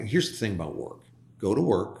Here's the thing about work. Go to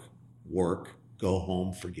work, go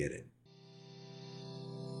home, forget it.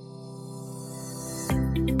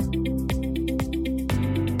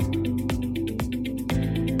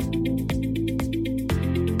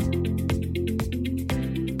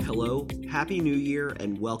 Hello, Happy New Year,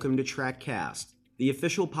 and welcome to TrackCast, the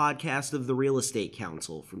official podcast of the Real Estate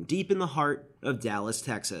Council from deep in the heart of Dallas,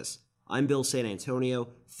 Texas. I'm Bill San Antonio.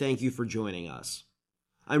 Thank you for joining us.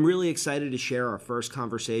 I'm really excited to share our first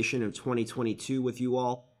conversation of 2022 with you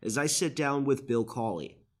all as I sit down with Bill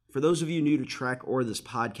Cawley. For those of you new to Trek or this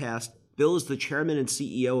podcast, Bill is the chairman and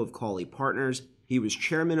CEO of Cawley Partners. He was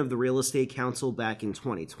chairman of the Real Estate Council back in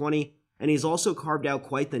 2020, and he's also carved out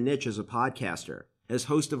quite the niche as a podcaster, as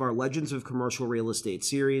host of our Legends of Commercial Real Estate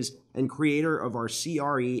series and creator of our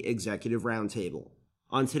CRE Executive Roundtable.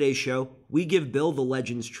 On today's show, we give Bill the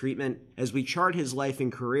Legends treatment as we chart his life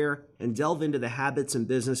and career and delve into the habits and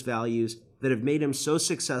business values that have made him so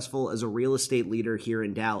successful as a real estate leader here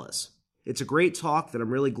in Dallas. It's a great talk that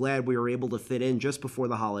I'm really glad we were able to fit in just before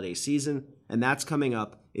the holiday season, and that's coming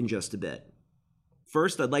up in just a bit.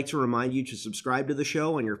 First, I'd like to remind you to subscribe to the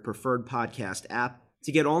show on your preferred podcast app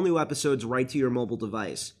to get all new episodes right to your mobile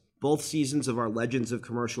device. Both seasons of our Legends of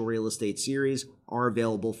Commercial Real Estate series are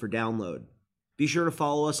available for download. Be sure to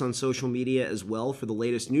follow us on social media as well for the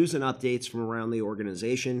latest news and updates from around the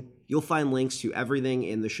organization. You'll find links to everything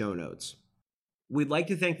in the show notes. We'd like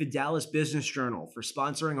to thank the Dallas Business Journal for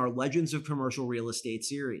sponsoring our Legends of Commercial Real Estate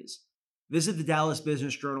series. Visit the Dallas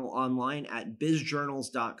Business Journal online at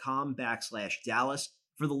bizjournals.com/Dallas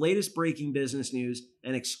for the latest breaking business news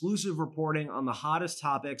and exclusive reporting on the hottest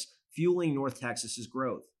topics fueling North Texas's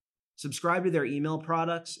growth. Subscribe to their email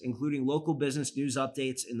products, including local business news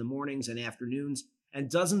updates in the mornings and afternoons, and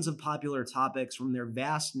dozens of popular topics from their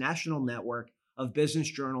vast national network of business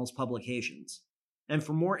journals publications. And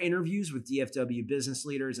for more interviews with DFW business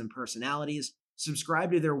leaders and personalities,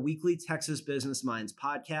 subscribe to their weekly Texas Business Minds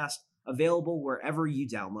podcast, available wherever you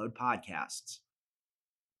download podcasts.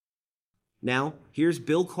 Now, here's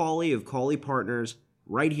Bill Cawley of Cawley Partners,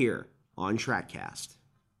 right here on TrackCast.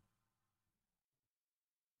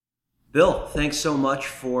 Bill, thanks so much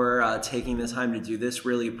for taking the time to do this.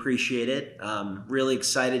 Really appreciate it. Really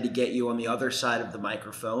excited to get you on the other side of the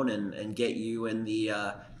microphone and get you in the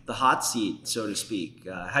hot seat, so to speak.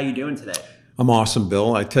 How you doing today? I'm awesome,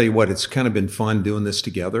 Bill. I tell you what, it's kind of been fun doing this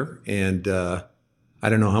together, and I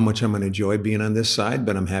don't know how much I'm going to enjoy being on this side,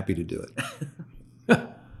 but I'm happy to do it.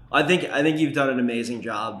 I think you've done an amazing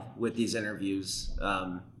job with these interviews.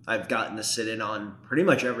 I've gotten to sit in on pretty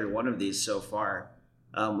much every one of these so far.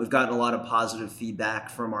 We've gotten a lot of positive feedback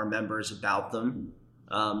from our members about them.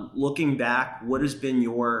 Looking back, what has been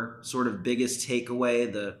your sort of biggest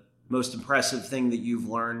takeaway, the most impressive thing that you've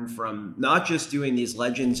learned from not just doing these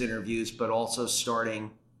Legends interviews, but also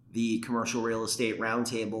starting the Commercial Real Estate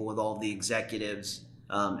Roundtable with all the executives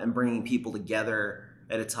and bringing people together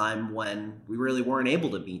at a time when we really weren't able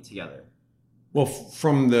to meet together? Well,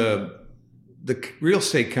 from the Real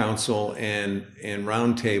Estate Council and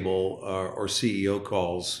Roundtable or CEO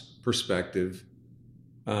calls perspective,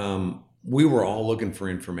 we were all looking for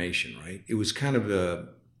information, right? It was kind of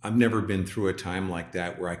I've never been through a time like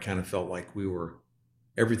that where I kind of felt like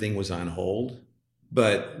everything was on hold,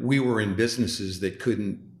 but we were in businesses that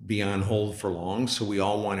couldn't be on hold for long, so we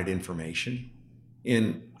all wanted information.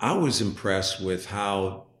 And I was impressed with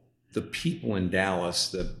how the people in Dallas,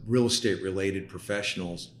 the real estate related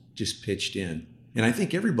professionals, just pitched in. And I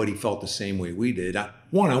think everybody felt the same way we did. I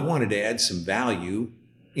wanted to add some value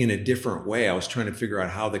in a different way. I was trying to figure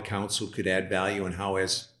out how the council could add value and how,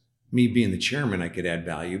 as me being the chairman, I could add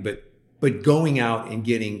value. But going out and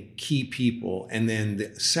getting key people. And then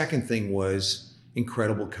the second thing was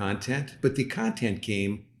incredible content. But the content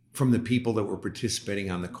came from the people that were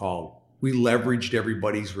participating on the call. We leveraged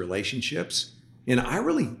everybody's relationships. And I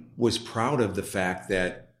really was proud of the fact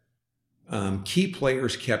that key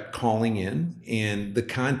players kept calling in and the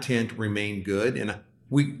content remained good. And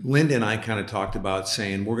Linda and I kind of talked about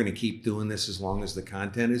saying, we're going to keep doing this as long as the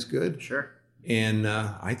content is good. Sure. And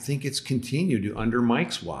I think it's continued under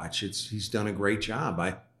Mike's watch. He's done a great job.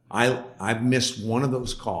 I've missed one of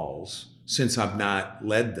those calls since I've not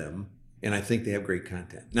led them. And I think they have great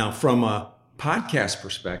content. Now, from a podcast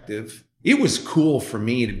perspective, it was cool for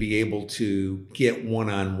me to be able to get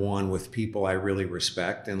one-on-one with people I really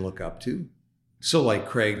respect and look up to. So like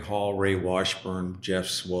Craig Hall, Ray Washburn, Jeff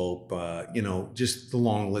Swope, just the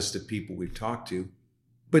long list of people we've talked to.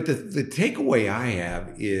 But the takeaway I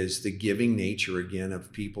have is the giving nature, again,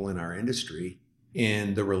 of people in our industry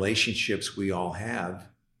and the relationships we all have.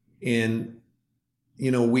 And,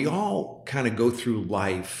 we all kind of go through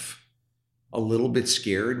life a little bit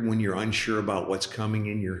scared when you're unsure about what's coming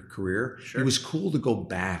in your career. Sure. It was cool to go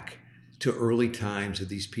back to early times of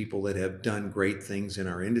these people that have done great things in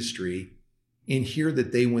our industry and hear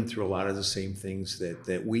that they went through a lot of the same things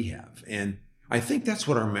that we have. And I think that's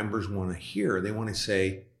what our members want to hear. They want to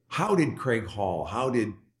say, how did Craig Hall, how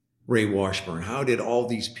did Ray Washburn, how did all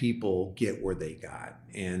these people get where they got?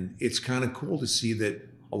 And it's kind of cool to see that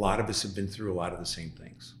a lot of us have been through a lot of the same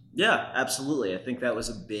things. Yeah, absolutely. I think that was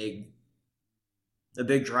a big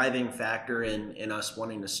driving factor in us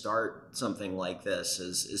wanting to start something like this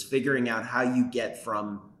is figuring out how you get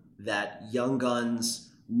from that young guns,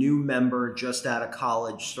 new member just out of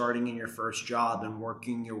college, starting in your first job and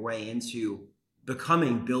working your way into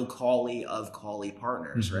becoming Bill Cawley of Cawley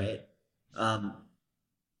Partners, right?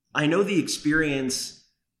 I know the experience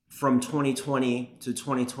from 2020 to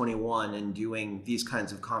 2021 and doing these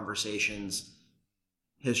kinds of conversations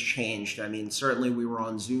has changed. I mean, certainly we were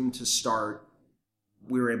on Zoom to start.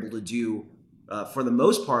 We were able to do, for the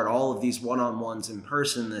most part, all of these one-on-ones in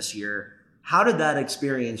person this year. How did that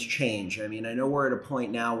experience change? I mean, I know we're at a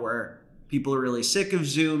point now where people are really sick of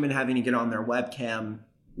Zoom and having to get on their webcam.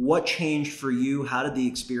 What changed for you? How did the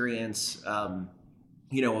experience,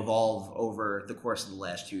 evolve over the course of the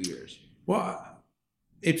last 2 years? Well,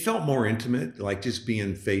 it felt more intimate, like just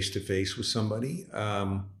being face-to-face with somebody.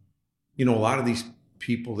 A lot of these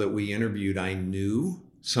people that we interviewed, I knew.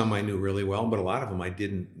 Some I knew really well, but a lot of them I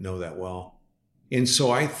didn't know that well. And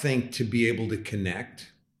so I think to be able to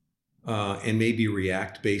connect and maybe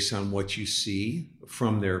react based on what you see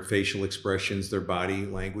from their facial expressions, their body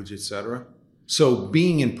language, etc. So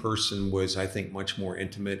being in person was, I think, much more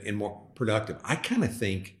intimate and more productive. I kind of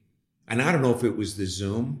think, and I don't know if it was the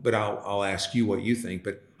Zoom, but I'll ask you what you think,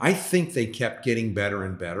 but I think they kept getting better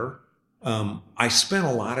and better. I spent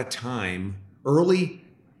a lot of time early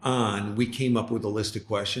on. We came up with a list of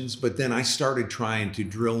questions, but then I started trying to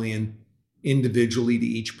drill in individually to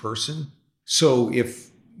each person. So if,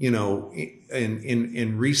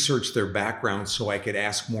 and research their background so I could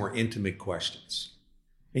ask more intimate questions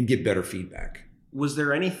and get better feedback. Was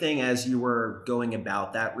there anything as you were going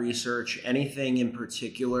about that research, anything in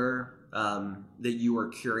particular that you were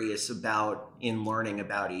curious about in learning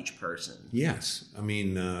about each person? Yes. I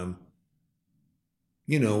mean,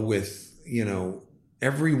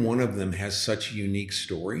 every one of them has such a unique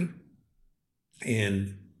story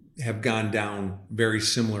and have gone down very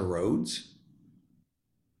similar roads.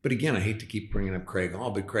 But again, I hate to keep bringing up Craig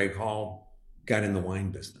Hall, but Craig Hall got in the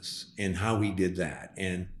wine business and how he did that.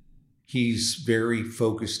 And he's very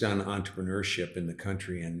focused on entrepreneurship in the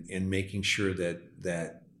country and making sure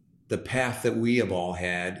that the path that we have all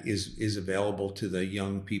had is available to the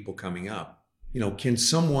young people coming up. Can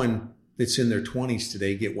someone that's in their 20s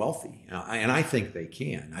today get wealthy? And I think they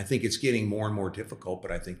can. I think it's getting more and more difficult,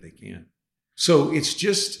 but I think they can. So it's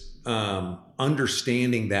just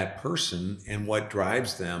understanding that person and what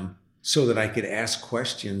drives them so that I could ask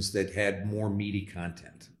questions that had more meaty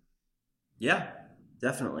content. Yeah,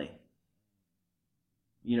 definitely.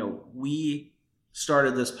 We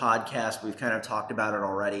started this podcast, we've kind of talked about it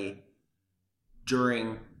already,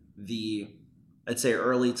 during the, I'd say,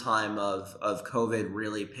 early time of COVID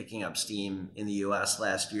really picking up steam in the US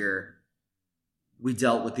last year. We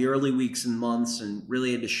dealt with the early weeks and months and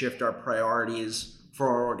really had to shift our priorities for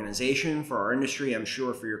our organization, for our industry, I'm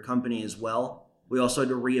sure for your company as well. We also had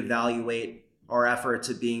to reevaluate our efforts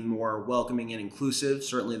at being more welcoming and inclusive.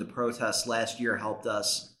 Certainly the protests last year helped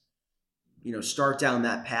us start down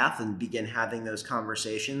that path and begin having those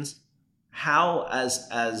conversations. How, as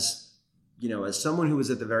someone who was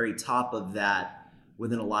at the very top of that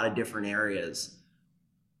within a lot of different areas,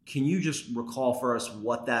 can you just recall for us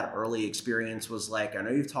what that early experience was like? I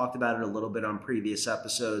know you've talked about it a little bit on previous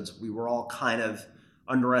episodes. We were all kind of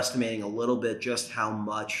underestimating a little bit just how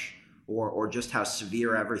much or just how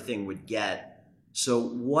severe everything would get. So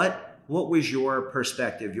what was your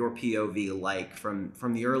perspective, your POV like from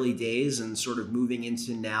the early days and sort of moving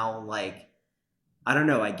into now, like, I don't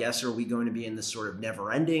know, I guess, are we going to be in this sort of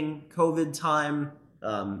never-ending COVID time?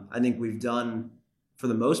 I think we've done, for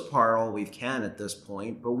the most part, all we can at this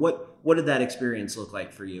point. But what did that experience look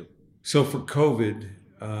like for you? So for COVID,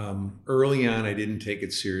 early on, I didn't take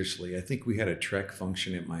it seriously. I think we had a Trek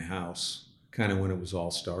function at my house kind of when it was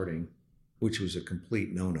all starting, which was a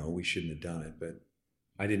complete no-no. We shouldn't have done it, but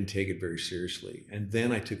I didn't take it very seriously. And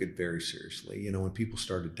then I took it very seriously. When people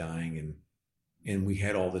started dying and we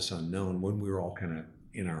had all this unknown when we were all kind of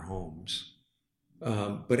in our homes.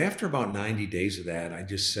 But after about 90 days of that, I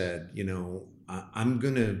just said, I'm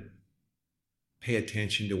going to pay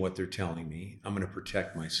attention to what they're telling me. I'm going to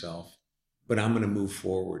protect myself, but I'm going to move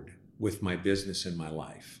forward with my business and my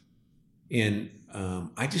life. And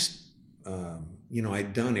I just,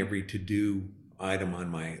 I'd done every to-do item on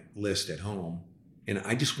my list at home, and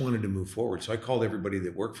I just wanted to move forward. So I called everybody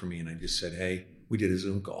that worked for me, and I just said, hey, we did a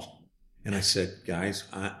Zoom call. And I said, guys,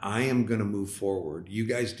 I am going to move forward. You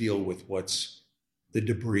guys deal with what's the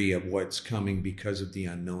debris of what's coming because of the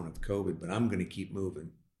unknown of COVID, but I'm going to keep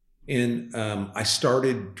moving. And I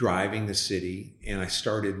started driving the city, and I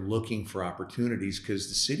started looking for opportunities because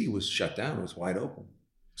the city was shut down, it was wide open.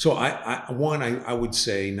 So I would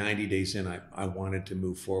say 90 days in, I wanted to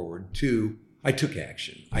move forward. 2, I took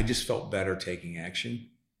action. I just felt better taking action.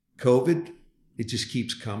 COVID, it just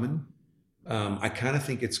keeps coming. I kind of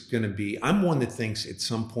think it's going to be, I'm one that thinks at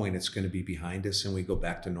some point it's going to be behind us and we go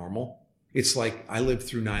back to normal. It's like I lived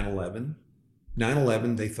through 9/11.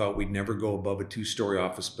 9/11, they thought we'd never go above a 2-story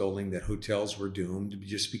office building, that hotels were doomed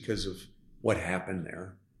just because of what happened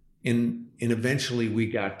there. And eventually we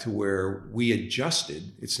got to where we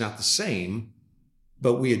adjusted. It's not the same,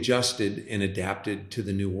 but we adjusted and adapted to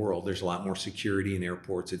the new world. There's a lot more security in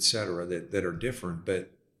airports, et cetera, that are different.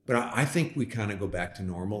 But I think we kind of go back to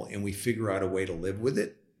normal and we figure out a way to live with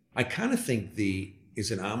it. I kind of think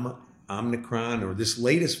is it Omicron or this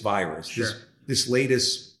latest virus, Sure. this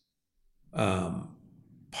latest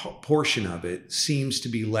portion of it seems to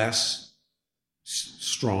be less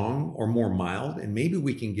strong or more mild, and maybe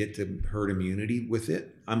we can get to herd immunity with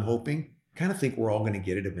it. I'm hoping. Kind of think we're all going to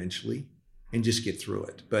get it eventually and just get through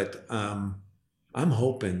it. But I'm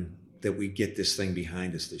hoping that we get this thing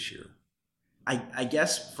behind us this year. I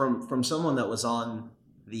guess from someone that was on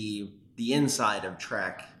the inside of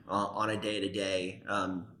Trek on a day-to-day,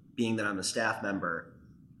 being that I'm a staff member,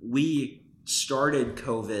 we started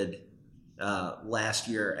COVID last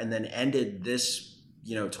year and then ended this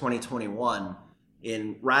 2021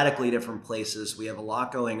 in radically different places. We have a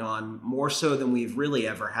lot going on, more so than we've really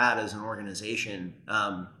ever had as an organization.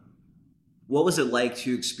 What was it like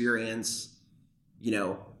to experience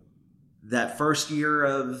that first year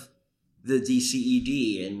of the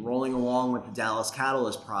DCED and rolling along with the Dallas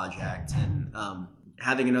Catalyst Project and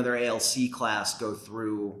having another ALC class go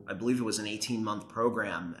through, I believe it was an 18-month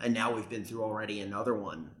program, and now we've been through already another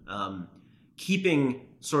one. Keeping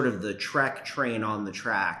sort of the Trek train on the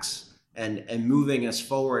tracks and moving us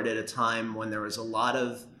forward at a time when there was a lot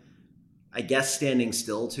of, I guess, standing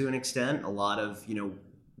still to an extent, a lot of,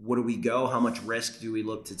 where do we go? How much risk do we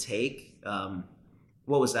look to take?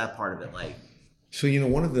 What was that part of it like? So,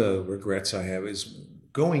 one of the regrets I have is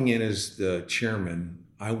going in as the chairman,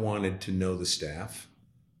 I wanted to know the staff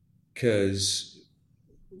because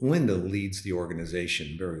Linda leads the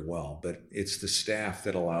organization very well, but it's the staff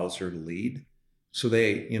that allows her to lead. So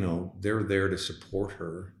they're there to support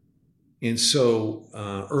her. And so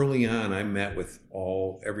early on, I met with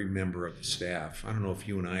every member of the staff. I don't know if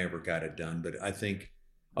you and I ever got it done, but I think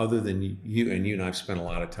other than you and I've spent a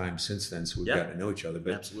lot of time since then, so we've got to know each other.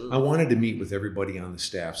 But Absolutely. I wanted to meet with everybody on the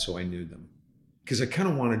staff so I knew them. Because I kind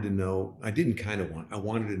of wanted to know, I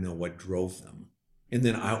wanted to know what drove them. And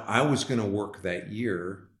then I was going to work that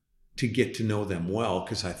year to get to know them well,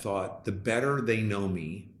 because I thought the better they know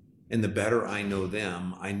me and the better I know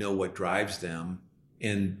them, I know what drives them,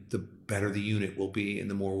 and the better the unit will be and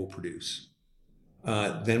the more we'll produce.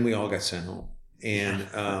 Then we all got sent home.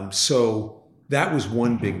 And so that was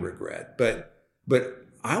one big regret. But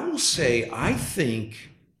I will say, I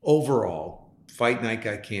think overall, Fight Night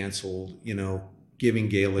got canceled, Giving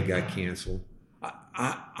Gala got canceled.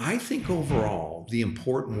 I think overall, the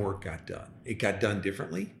important work got done. It got done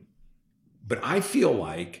differently. But I feel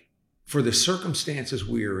like for the circumstances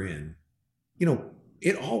we are in,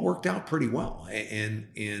 it all worked out pretty well.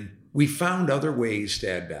 And we found other ways to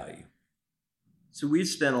add value. So we've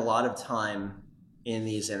spent a lot of time in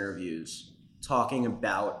these interviews talking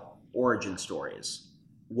about origin stories.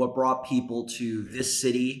 What brought people to this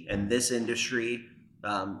city and this industry?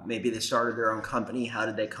 Maybe they started their own company. How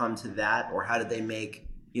did they come to that? Or how did they make,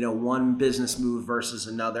 one business move versus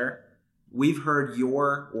another? We've heard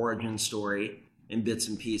your origin story in bits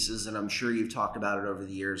and pieces, and I'm sure you've talked about it over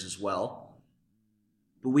the years as well.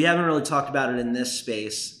 But we haven't really talked about it in this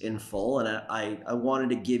space in full, and I wanted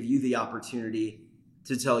to give you the opportunity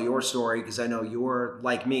to tell your story, because I know you're,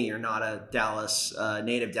 like me, you're not a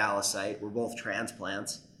native Dallasite. We're both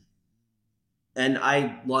transplants. And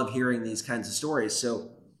I love hearing these kinds of stories.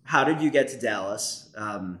 So how did you get to Dallas?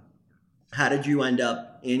 How did you end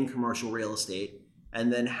up in commercial real estate?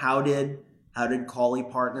 And then how did Cawley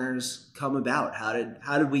Partners come about?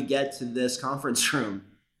 How did we get to this conference room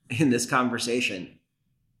in this conversation?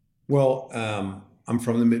 Well, I'm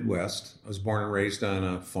from the Midwest. I was born and raised on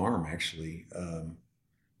a farm, actually.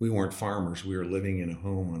 We weren't farmers. We were living in a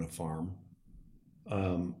home on a farm.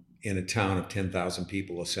 in a town of 10,000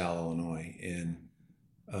 people, LaSalle, Illinois.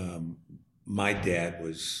 And my dad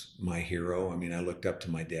was my hero. I mean, I looked up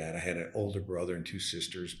to my dad. I had an older brother and two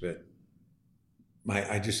sisters, but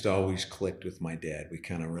I just always clicked with my dad. We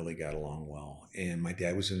kind of really got along well. And my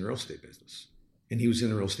dad was in the real estate business. And he was in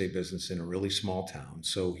the real estate business in a really small town.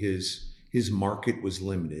 So his market was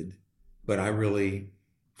limited. But I really,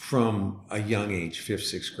 from a young age,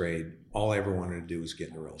 5th, 6th grade, all I ever wanted to do was get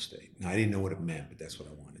into real estate. Now, I didn't know what it meant, but that's what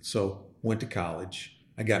I wanted. So went to college.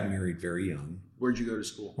 I got married very young. Where'd you go to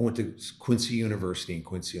school? I went to Quincy University in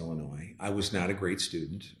Quincy, Illinois. I was not a great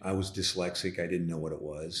student. I was dyslexic. I didn't know what it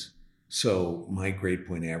was. So my grade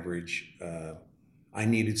point average, I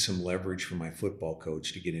needed some leverage from my football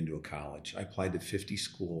coach to get into a college. I applied to 50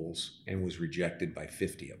 schools and was rejected by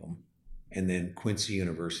 50 of them. And then Quincy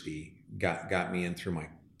University got me in through my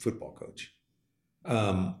football coach.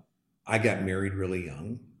 I got married really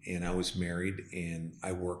young, and I was married, and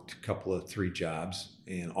I worked three jobs,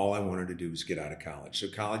 and all I wanted to do was get out of college. So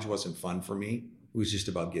college wasn't fun for me. It was just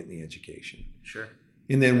about getting the education. Sure.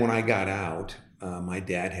 And then when I got out, my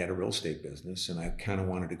dad had a real estate business, and I kind of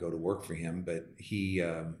wanted to go to work for him, but he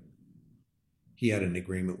had an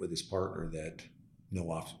agreement with his partner that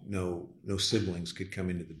no siblings could come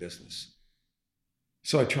into the business.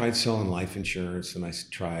 So I tried selling life insurance, and I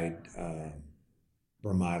tried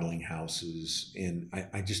remodeling houses, and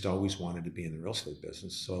I just always wanted to be in the real estate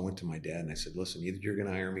business. So I went to my dad and I said, listen, either you're going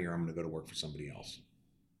to hire me or I'm going to go to work for somebody else.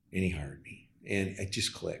 And he hired me, and it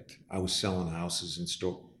just clicked. I was selling houses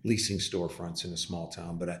and leasing storefronts in a small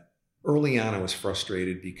town, but early on I was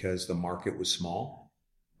frustrated because the market was small.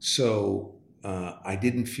 So I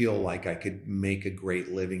didn't feel like I could make a great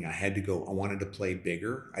living. I wanted to play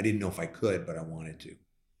bigger. I didn't know if I could, but I wanted to.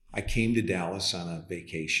 I came to Dallas on a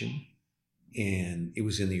vacation, and it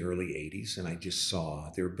was in the early 80s, and I just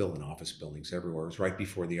saw they were building office buildings everywhere. It was right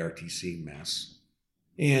before the RTC mess.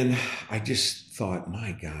 And I just thought,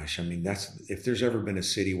 my gosh, I mean, if there's ever been a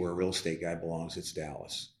city where a real estate guy belongs, it's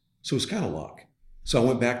Dallas. So it's kind of luck. So I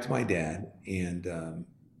went back to my dad, and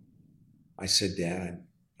I said, Dad,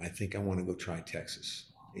 I think I want to go try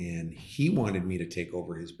Texas. And he wanted me to take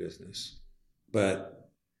over his business. But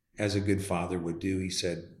as a good father would do, he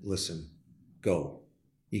said, listen, go.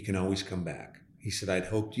 You can always come back. He said, I'd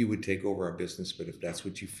hoped you would take over our business, but if that's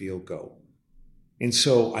what you feel, go. And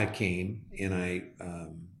so I came, and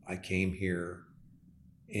I came here,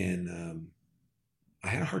 and I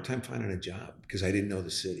had a hard time finding a job because I didn't know the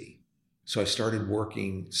city. So I started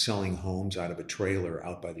selling homes out of a trailer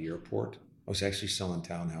out by the airport. I was actually selling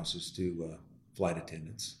townhouses to flight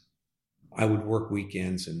attendants. I would work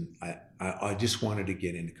weekends, and I just wanted to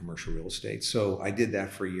get into commercial real estate. So I did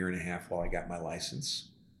that for a year and a half while I got my license.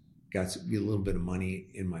 Got a little bit of money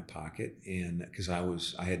in my pocket, and because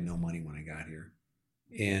I had no money when I got here.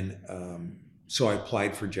 And so I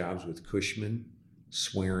applied for jobs with Cushman,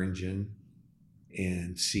 Swearingen,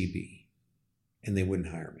 and CB, and they wouldn't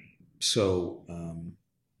hire me. So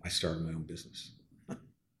I started my own business,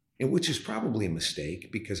 and which is probably a mistake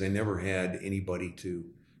because I never had anybody to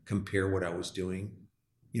compare what I was doing.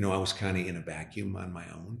 You know, I was kind of in a vacuum on my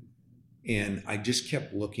own, and I just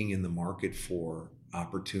kept looking in the market for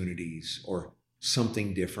opportunities or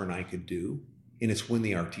something different I could do. And it's when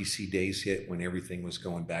the RTC days hit, when everything was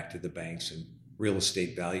going back to the banks and real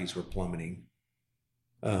estate values were plummeting.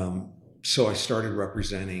 So I started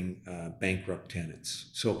representing bankrupt tenants.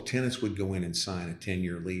 So tenants would go in and sign a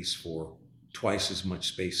 10-year lease for twice as much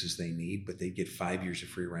space as they need, but they'd get 5 years of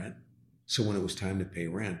free rent. So when it was time to pay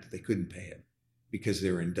rent, they couldn't pay it because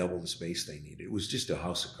they were in double the space they needed. It was just a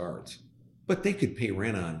house of cards. But they could pay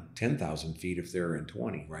rent on 10,000 feet if they're in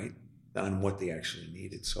 20, right? On what they actually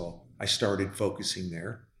needed. So I started focusing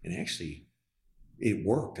there, and actually it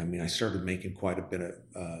worked. I mean, I started making quite a bit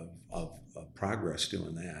of progress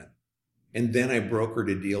doing that. And then I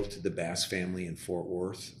brokered a deal to the Bass family in Fort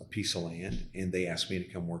Worth, a piece of land, and they asked me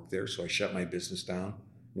to come work there. So I shut my business down,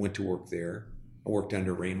 went to work there. I worked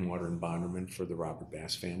under Rainwater and Bonderman for the Robert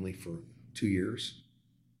Bass family for 2 years.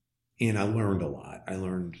 And I learned a lot. I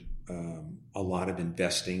learned a lot of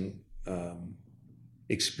investing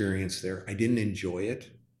experience there. I didn't enjoy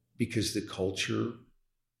it because the culture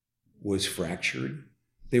was fractured.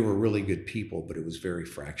 They were really good people, but it was very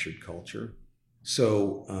fractured culture.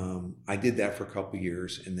 So I did that for a couple of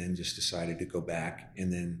years and then just decided to go back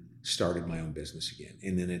and then started my own business again.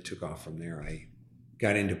 And then it took off from there. I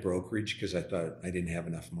got into brokerage because I thought I didn't have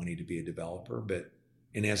enough money to be a developer.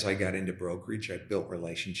 And as I got into brokerage, I built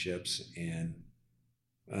relationships, and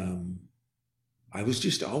I was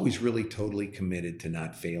just always really totally committed to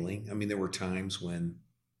not failing. I mean, there were times when,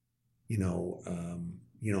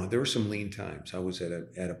 there were some lean times. I was at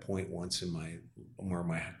a point once where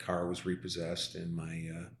my car was repossessed and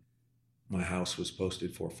my house was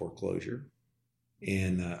posted for foreclosure,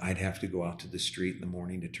 and I'd have to go out to the street in the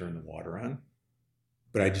morning to turn the water on,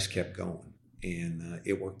 but I just kept going, and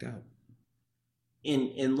it worked out.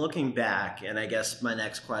 In looking back, and I guess my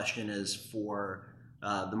next question is for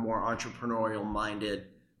the more entrepreneurial minded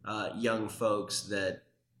young folks that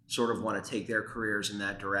sort of want to take their careers in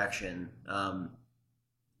that direction.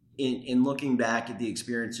 In looking back at the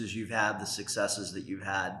experiences you've had, the successes that you've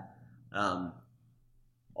had,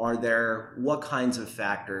 what kinds of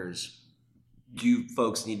factors do you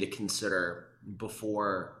folks need to consider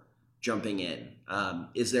before jumping in?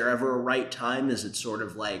 Is there ever a right time? Is it sort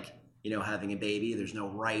of like, having a baby? There's no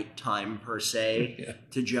right time per se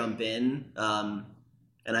to jump in.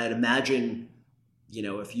 And I'd imagine,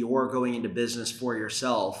 if you're going into business for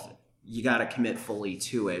yourself, you got to commit fully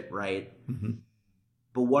to it, right? Mm-hmm.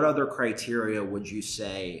 But what other criteria would you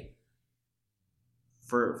say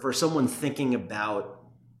for someone thinking about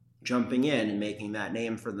jumping in and making that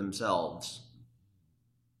name for themselves?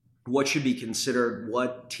 What should be considered?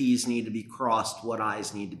 What T's need to be crossed? What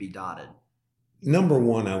I's need to be dotted? Number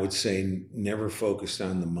one, I would say never focus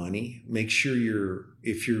on the money. Make sure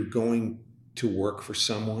if you're going to work for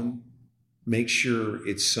someone, make sure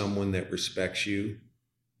it's someone that respects you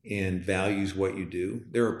and values what you do.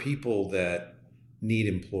 There are people that need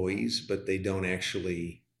employees, but they don't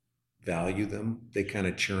actually value them. They kind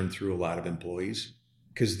of churn through a lot of employees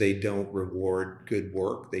because they don't reward good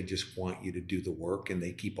work. They just want you to do the work and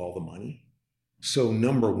they keep all the money. So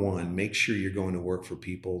number one, make sure you're going to work for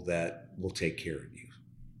people that will take care of you.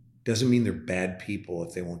 Doesn't mean they're bad people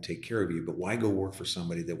if they won't take care of you, but why go work for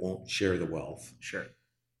somebody that won't share the wealth? Sure.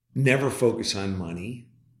 Never focus on money.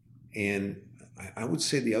 And I would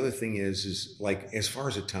say the other thing is like, as far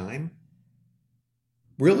as a time,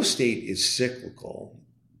 real estate is cyclical,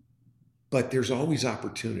 but there's always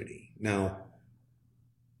opportunity. Now,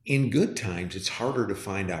 in good times, it's harder to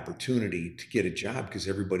find opportunity to get a job because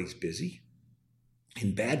everybody's busy.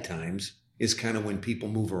 In bad times is kind of when people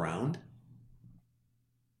move around.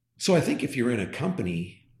 So I think if you're in a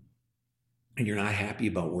company and you're not happy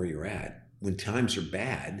about where you're at, when times are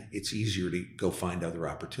bad, it's easier to go find other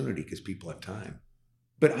opportunity because people have time.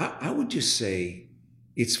 But I would just say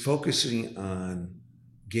it's focusing on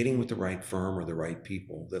getting with the right firm or the right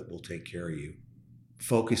people that will take care of you,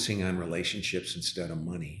 focusing on relationships instead of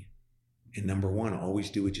money. And number one, always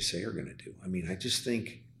do what you say you're going to do. I mean, I just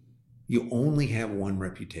think you only have one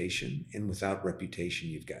reputation, and without reputation,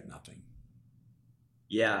 you've got nothing.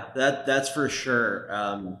 Yeah, that's for sure.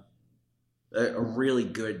 A really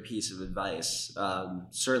good piece of advice.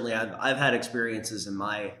 Certainly, I've had experiences in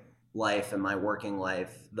my life and my working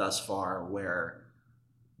life thus far where,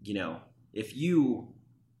 if you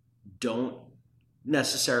don't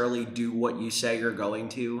necessarily do what you say you're going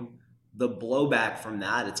to, the blowback from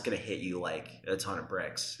that, it's going to hit you like a ton of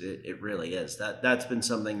bricks. It really is. That's been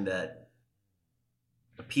something that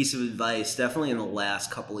a piece of advice, definitely in the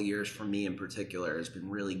last couple of years for me in particular, has been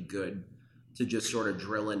really good to just sort of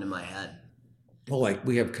drill into my head. Well, like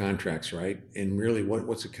we have contracts, right? And really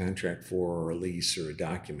what's a contract for, or a lease or a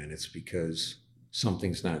document? It's because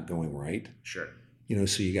something's not going right. Sure.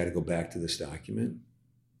 So you got to go back to this document.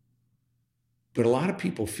 But a lot of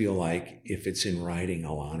people feel like if it's in writing,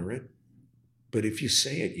 I'll honor it. But if you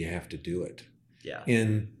say it, you have to do it. Yeah.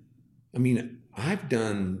 And I mean, I've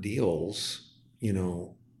done deals,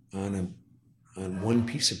 on one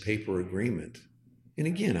piece of paper agreement. And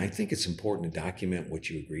again, I think it's important to document what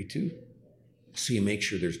you agree to, so you make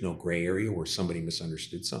sure there's no gray area where somebody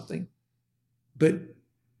misunderstood something. But,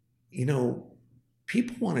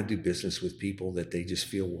 people want to do business with people that they just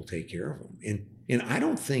feel will take care of them. And I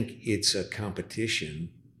don't think it's a competition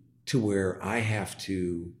to where I have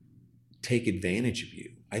to take advantage of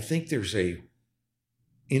you. I think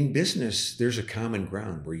in business, there's a common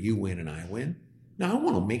ground where you win and I win. Now, I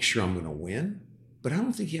want to make sure I'm going to win, but I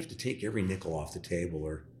don't think you have to take every nickel off the table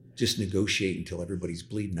or just negotiate until everybody's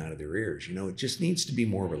bleeding out of their ears. It just needs to be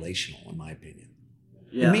more relational, in my opinion.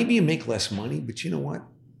 Yeah. And maybe you make less money, but you know what?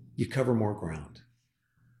 You cover more ground.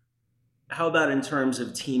 How about in terms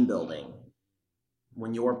of team building?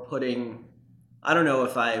 When you're putting, I don't know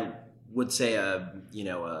if I would say an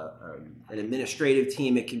administrative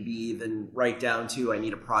team, it can be even right down to I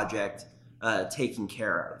need a project taken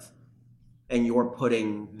care of. And you're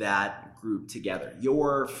putting that group together.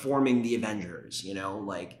 You're forming the Avengers,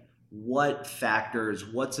 what factors,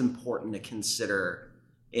 what's important to consider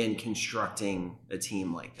in constructing a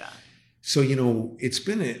team like that? So, it's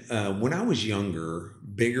been, when I was younger,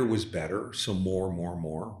 bigger was better. So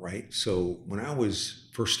more, right? So when I was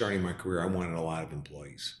first starting my career, I wanted a lot of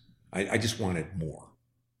employees. I just wanted more.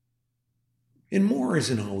 And more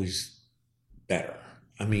isn't always better.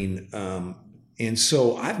 I mean, and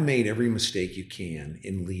so I've made every mistake you can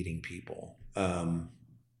in leading people. But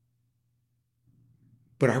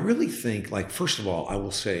I really think, like, first of all, I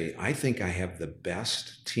will say, I think I have the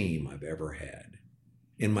best team I've ever had.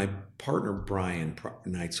 And my partner, Brian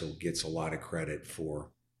Neitzel, gets a lot of credit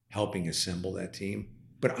for helping assemble that team.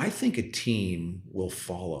 But I think a team will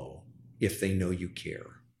follow if they know you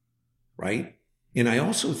care, right? And I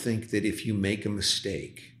also think that if you make a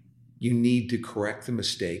mistake, you need to correct the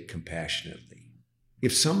mistake compassionately.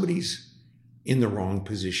 If somebody's in the wrong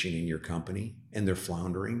position in your company and they're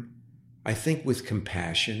floundering, I think with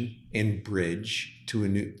compassion and bridge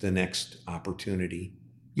to the next opportunity,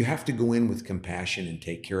 you have to go in with compassion and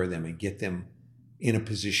take care of them and get them in a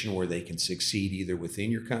position where they can succeed either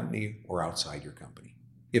within your company or outside your company.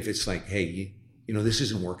 If it's like, hey, this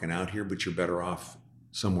isn't working out here, but you're better off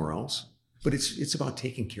somewhere else. But it's about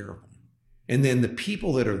taking care of them. And then the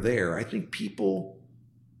people that are there, I think people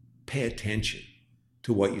pay attention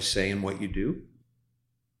to what you say and what you do.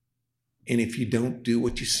 And if you don't do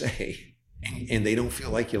what you say and they don't feel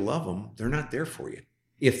like you love them, they're not there for you.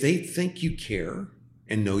 If they think you care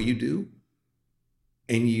and know you do,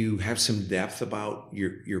 and you have some depth about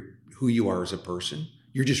your who you are as a person,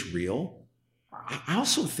 you're just real. I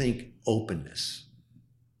also think openness.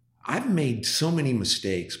 I've made so many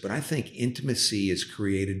mistakes, but I think intimacy is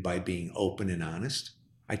created by being open and honest.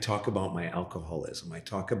 I talk about my alcoholism. I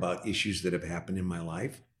talk about issues that have happened in my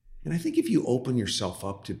life. And I think if you open yourself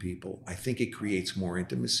up to people, I think it creates more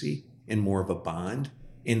intimacy and more of a bond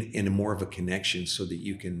and more of a connection so that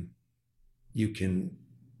you can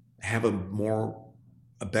have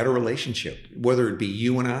a better relationship, whether it be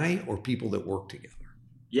you and I or people that work together.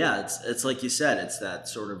 Yeah, it's like you said, it's that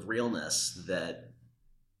sort of realness that,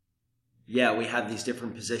 yeah, we have these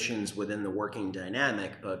different positions within the working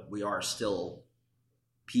dynamic, but we are still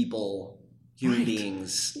people, human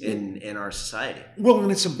beings in our society. Well,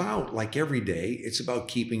 and it's about, like, every day, it's about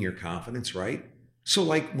keeping your confidence, right? So,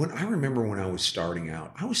 like, I remember when I was starting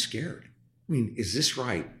out, I was scared. I mean, is this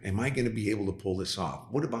right? Am I going to be able to pull this off?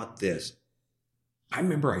 What about this? I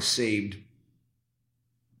remember I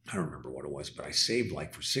don't remember what it was, but I saved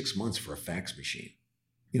like for 6 months for a fax machine.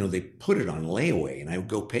 They put it on layaway and I would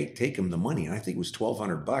go take them the money. And I think it was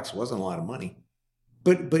 $1,200. It wasn't a lot of money.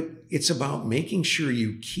 But it's about making sure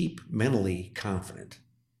you keep mentally confident.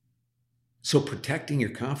 So protecting your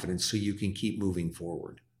confidence so you can keep moving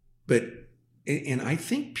forward. And I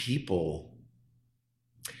think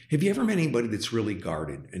have you ever met anybody that's really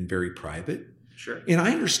guarded and very private? Sure. And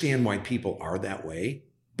I understand why people are that way,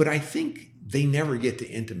 but I think they never get to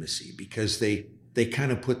intimacy because they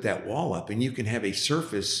kind of put that wall up, and you can have a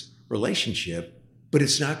surface relationship, but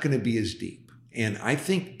it's not going to be as deep. And I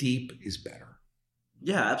think deep is better.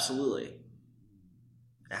 Yeah, absolutely.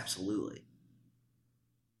 Absolutely.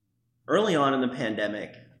 Early on in the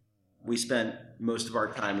pandemic, we spent most of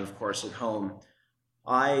our time, of course, at home.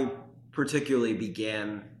 I particularly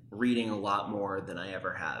began reading a lot more than I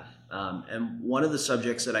ever have. And one of the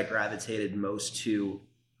subjects that I gravitated most to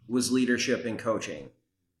was leadership and coaching.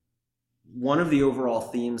 One of the overall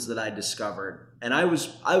themes that I discovered, and I was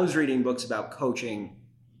reading books about coaching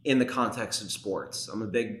in the context of sports. I'm a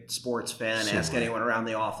big sports fan. Ask anyone around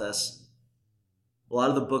the office. A lot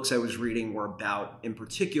of the books I was reading were about, in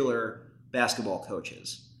particular, basketball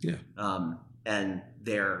coaches. Yeah. And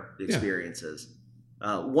their experiences.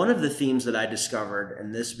 One of the themes that I discovered,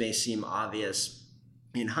 and this may seem obvious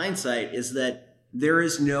in hindsight, is that there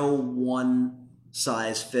is no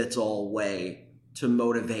one-size-fits-all way to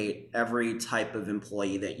motivate every type of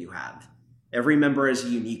employee that you have. Every member has a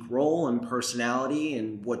unique role and personality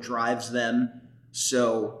and what drives them.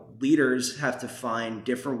 So leaders have to find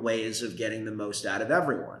different ways of getting the most out of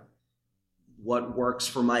everyone. What works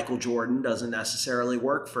for Michael Jordan doesn't necessarily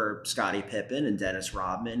work for Scottie Pippen and Dennis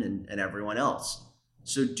Rodman and everyone else.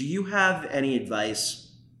 So do you have any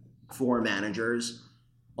advice for managers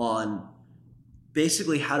on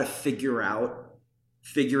basically how to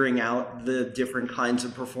figuring out the different kinds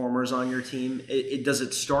of performers on your team? Does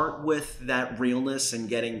it start with that realness and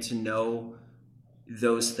getting to know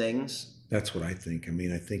those things? That's what I think. I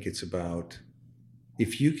mean, I think it's about,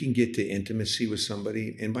 if you can get to intimacy with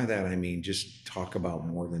somebody, and by that I mean just talk about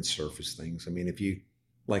more than surface things. I mean,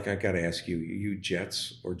 I got to ask you, are you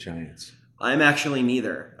Jets or Giants? I'm actually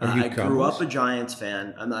neither. I Cowboys? Grew up a Giants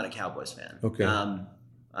fan. I'm not a Cowboys fan. Okay.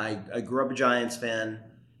 I grew up a Giants fan.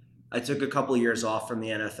 I took a couple of years off from the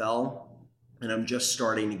NFL and I'm just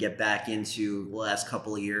starting to get back into the last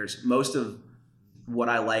couple of years. Most of what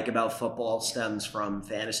I like about football stems from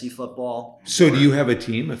fantasy football. So do you have a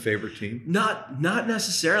favorite team? Not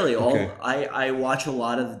necessarily. Okay. I watch a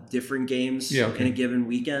lot of different games Yeah, okay. in a given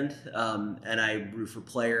weekend, and I root for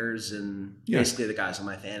players and basically the guys on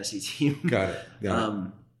my fantasy team. Got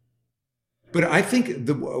it. But I think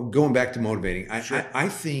going back to motivating, Sure. I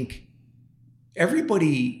think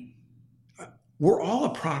everybody, we're all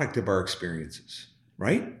a product of our experiences,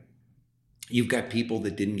 right? You've got people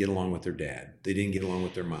that didn't get along with their dad. They didn't get along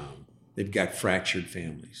with their mom. They've got fractured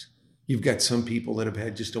families. You've got some people that have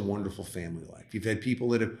had just a wonderful family life. You've had people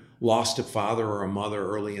that have lost a father or a mother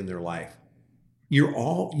early in their life.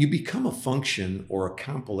 You become a function or a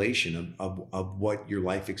compilation of what your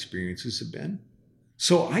life experiences have been.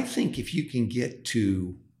 So I think if you can get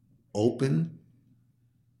to open,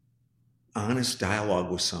 honest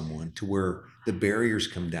dialogue with someone to where the barriers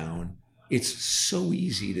come down, it's so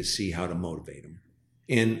easy to see how to motivate them.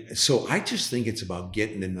 And so I just think it's about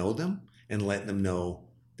getting to know them and letting them know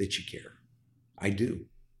that you care. I do.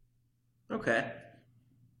 Okay.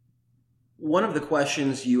 One of the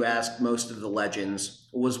questions you asked most of the legends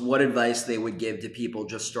was what advice they would give to people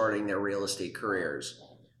just starting their real estate careers.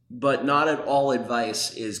 But not all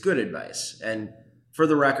advice is good advice. And for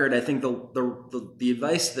the record, I think the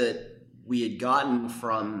advice that we had gotten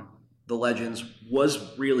from the legends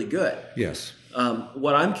was really good. Yes.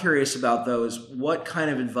 What I'm curious about, though, is what kind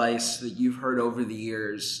of advice that you've heard over the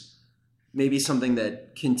years, maybe something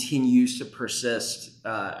that continues to persist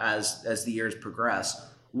as the years progress.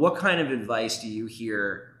 What kind of advice do you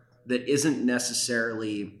hear that isn't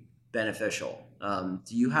necessarily beneficial?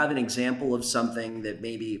 Do you have an example of something that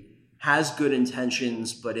maybe has good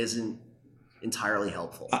intentions but isn't entirely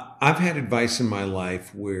helpful? I've had advice in my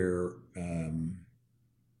life where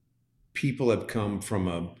people have come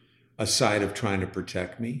from a side of trying to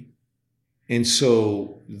protect me. And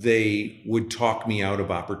so they would talk me out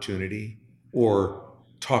of opportunity or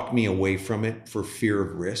talk me away from it for fear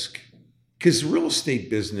of risk. Because real estate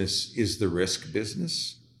business is the risk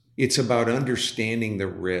business. It's about understanding the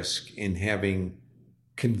risk and having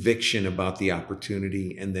conviction about the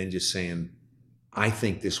opportunity and then just saying, I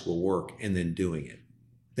think this will work, and then doing it.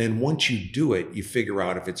 Then once you do it, you figure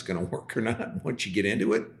out if it's going to work or not once you get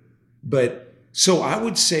into it. But so I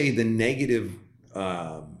would say the negative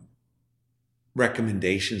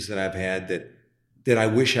recommendations that I've had that I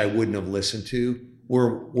wish I wouldn't have listened to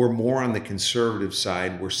were more on the conservative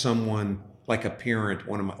side, where someone like a parent,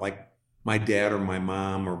 like my dad or my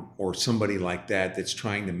mom or somebody like that that's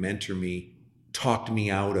trying to mentor me, talked me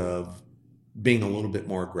out of being a little bit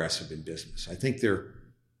more aggressive in business. I think their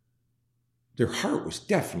heart was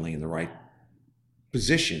definitely in the right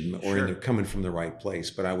position or Sure. they're coming from the right place,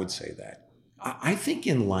 but I would say that. I think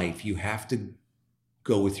in life you have to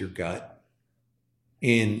go with your gut.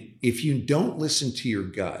 And if you don't listen to your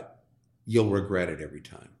gut, you'll regret it every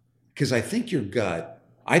time. Because I think your gut,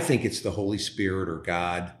 I think it's the Holy Spirit or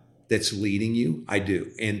God that's leading you. I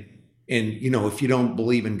do. And if you don't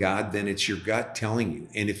believe in God, then it's your gut telling you.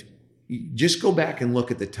 And if you just go back and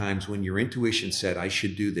look at the times when your intuition said, I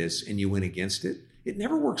should do this, and you went against it, it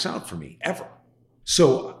never works out for me, ever.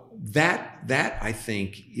 So that I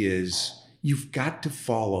think is, you've got to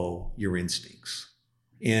follow your instincts.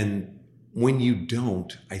 And when you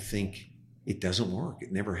don't, I think it doesn't work.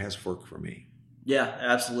 It never has worked for me. Yeah,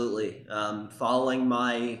 absolutely. Following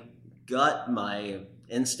my gut, my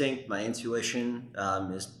instinct, my intuition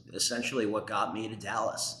is essentially what got me to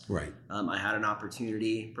Dallas. Right. I had an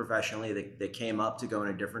opportunity professionally that came up to go in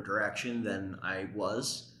a different direction than I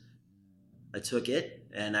was. I took it,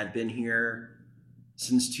 and I've been here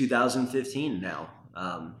since 2015 now.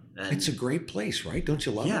 And it's a great place, right? Don't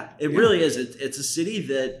you love it? Yeah, it really is. It's a city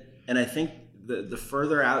that, and I think the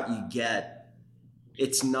further out you get,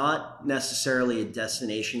 it's not necessarily a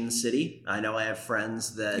destination city. I know I have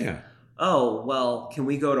friends that, oh, well, can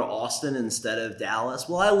we go to Austin instead of Dallas?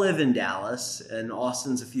 Well, I live in Dallas, and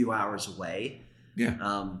Austin's a few hours away.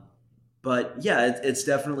 Yeah. But yeah, it's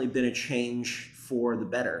definitely been a change for the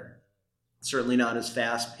better. Certainly not as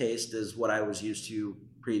fast-paced as what I was used to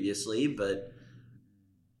previously, but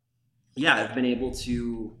yeah, I've been able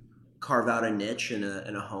to carve out a niche and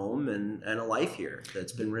a home and a life here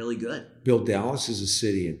that's been really good. Bill, Dallas is a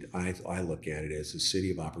city, and I look at it as a city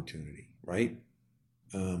of opportunity, right?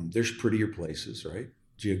 There's prettier places, right?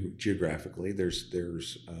 Geographically,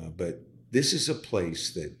 but this is a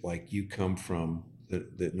place that, like, you come from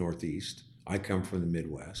the Northeast, I come from the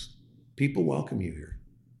Midwest. People welcome you here.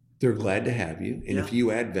 They're glad to have you, and if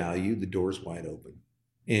you add value, the door's wide open.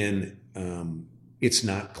 And It's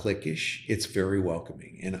not cliquish. It's very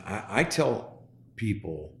welcoming. And I tell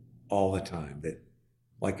people all the time that,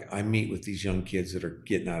 like, I meet with these young kids that are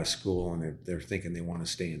getting out of school and they're thinking they want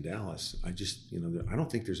to stay in Dallas. I just, I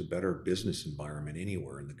don't think there's a better business environment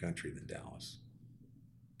anywhere in the country than Dallas,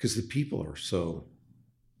 because the people are so.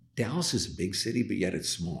 Dallas is a big city, but yet it's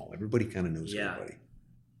small. Everybody kind of knows everybody.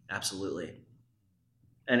 Absolutely.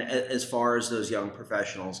 And as far as those young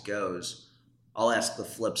professionals goes, I'll ask the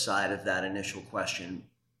flip side of that initial question.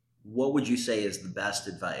 What would you say is the best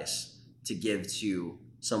advice to give to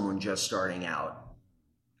someone just starting out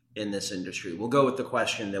in this industry? We'll go with the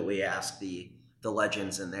question that we ask the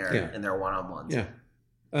legends in their one-on-ones. Yeah.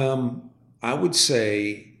 I would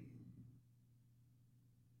say,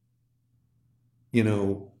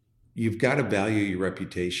 you've got to value your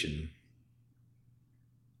reputation.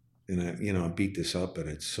 And I beat this up, but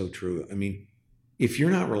it's so true. I mean, if you're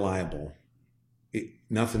not reliable,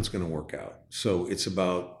 nothing's going to work out. So it's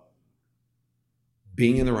about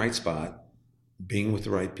being in the right spot, being with the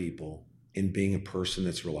right people, and being a person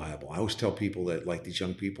that's reliable. I always tell people that, like these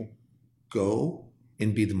young people, go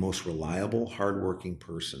and be the most reliable, hardworking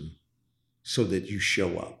person so that you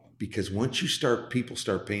show up. Because once people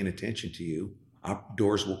start paying attention to you,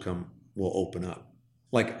 doors will open up.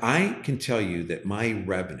 Like, I can tell you that my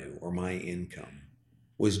revenue or my income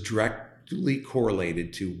was directly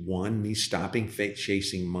correlated to, one, me stopping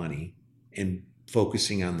chasing money and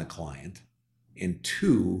focusing on the client, and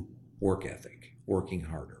two, work ethic, working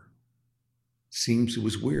harder. It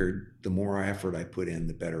was weird. The more effort I put in,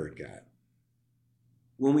 the better it got.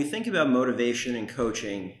 When we think about motivation and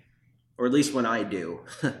coaching, or at least when I do,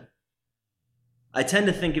 I tend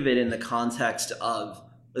to think of it in the context of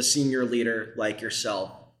a senior leader like yourself,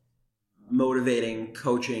 motivating,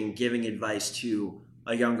 coaching, giving advice to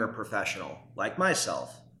a younger professional like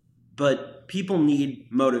myself. But people need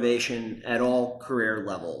motivation at all career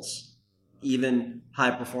levels, even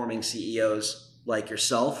high-performing CEOs like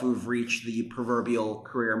yourself who've reached the proverbial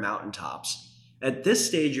career mountaintops. At this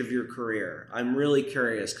stage of your career, I'm really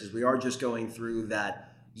curious, because we are just going through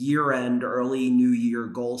that year-end, early new year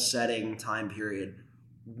goal-setting time period.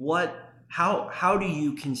 How do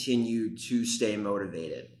you continue to stay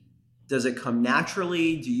motivated? Does it come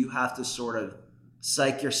naturally? Do you have to sort of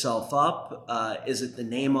psych yourself up? Is it the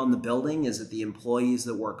name on the building? Is it the employees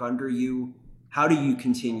that work under you? How do you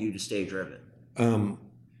continue to stay driven?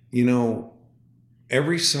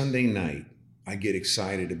 Every Sunday night, I get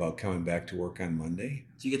excited about coming back to work on Monday.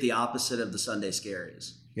 So you get the opposite of the Sunday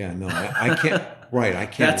scaries. Yeah, no, I can't. Right, I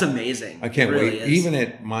can't. That's amazing. I can't really wait. Is. Even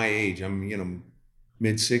at my age, I'm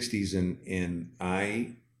mid-60s, and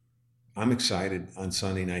I'm excited on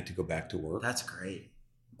Sunday night to go back to work. That's great.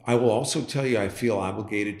 I will also tell you, I feel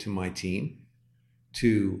obligated to my team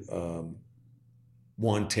to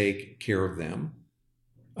take care of them.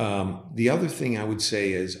 The other thing I would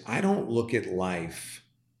say is, I don't look at life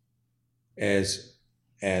as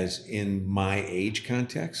in my age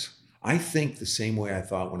context. I think the same way I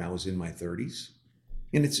thought when I was in my 30s.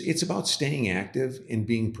 And it's about staying active and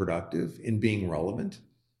being productive and being relevant.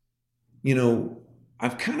 I'm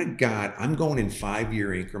going in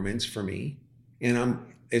 5-year increments for me. And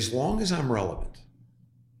as long as I'm relevant,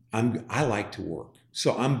 I like to work.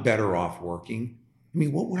 So I'm better off working. I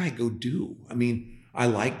mean, what would I go do? I mean, I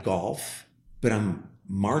like golf, but I'm a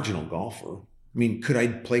marginal golfer. I mean, could I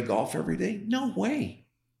play golf every day? No way.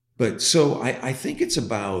 But so I think it's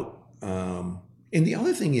about, and the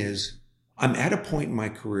other thing is, I'm at a point in my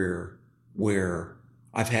career where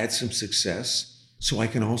I've had some success, so I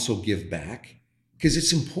can also give back, because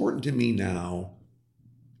it's important to me now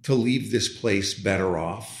to leave this place better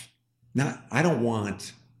off. I don't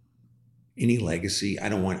want any legacy. I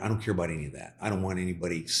don't care about any of that. I don't want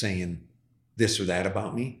anybody saying this or that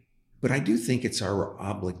about me. But I do think it's our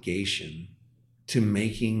obligation to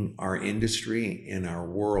making our industry and our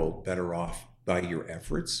world better off by your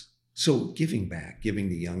efforts. So giving back, giving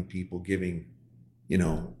to young people,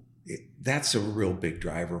 that's a real big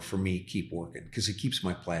driver for me. Keep working, because it keeps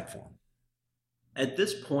my platform. At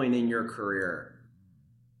this point in your career,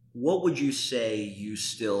 what would you say you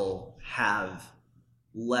still have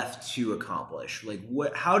left to accomplish? Like,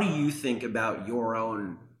 how do you think about your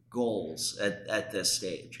own goals at this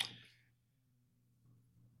stage?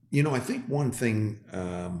 I think one thing,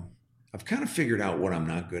 I've kind of figured out what I'm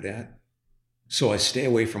not good at. So I stay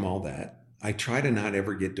away from all that. I try to not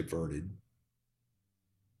ever get diverted.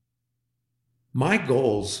 My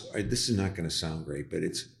goals are, this is not going to sound great, but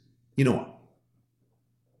it's,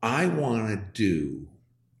 I want to do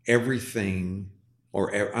everything,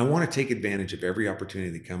 or I want to take advantage of every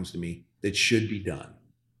opportunity that comes to me that should be done.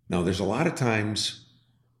 Now, there's a lot of times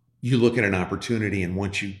you look at an opportunity, and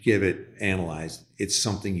once you give it analyzed, it's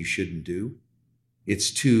something you shouldn't do.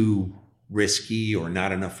 It's too risky or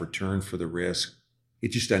not enough return for the risk. It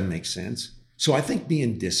just doesn't make sense. So I think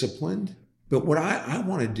being disciplined, but what I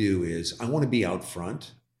want to do is I want to be out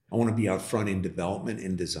front. I want to be out front in development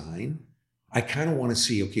and design. I kind of want to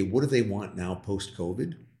see, okay, what do they want now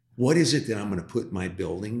post-COVID? What is it that I'm going to put in my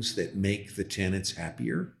buildings that make the tenants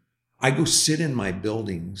happier? I go sit in my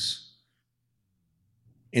buildings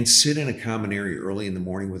and sit in a common area early in the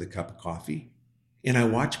morning with a cup of coffee. And I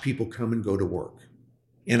watch people come and go to work.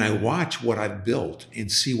 And I watch what I've built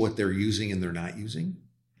and see what they're using and they're not using.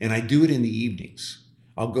 And I do it in the evenings.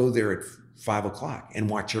 I'll go there at 5 o'clock and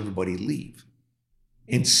watch everybody leave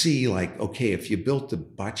and see, like, okay, if you built the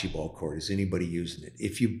bocce ball court, is anybody using it?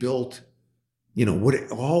 If you built,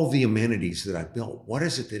 what all the amenities that I built, what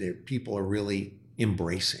is it that people are really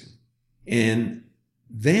embracing? And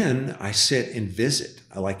then I sit and visit.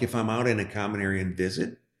 Like if I'm out in a common area and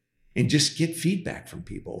visit and just get feedback from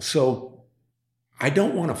people. So I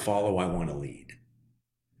don't want to follow, I want to lead.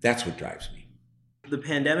 That's what drives me. The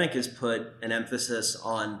pandemic has put an emphasis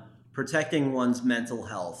on protecting one's mental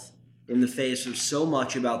health in the face of so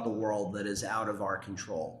much about the world that is out of our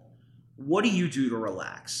control. What do you do to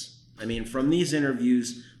relax? I mean, from these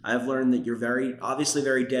interviews, I've learned that you're obviously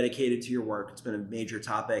very dedicated to your work. It's been a major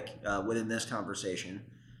topic within this conversation.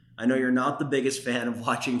 I know you're not the biggest fan of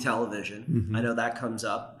watching television. Mm-hmm. I know that comes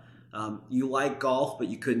up. You like golf, but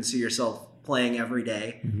you couldn't see yourself playing every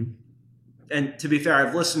day. Mm-hmm. And to be fair,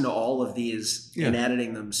 I've listened to all of these and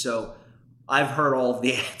editing them, so I've heard all of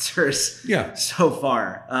the answers so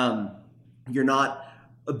far. You're not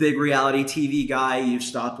a big reality TV guy. You've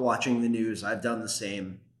stopped watching the news. I've done the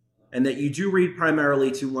same. And that you do read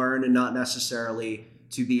primarily to learn and not necessarily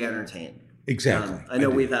to be entertained. Exactly. I know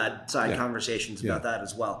we've had side conversations about that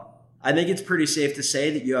as well. I think it's pretty safe to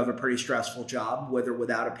say that you have a pretty stressful job, with or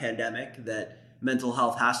without a pandemic, that mental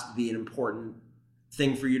health has to be an important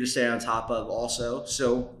thing for you to stay on top of also.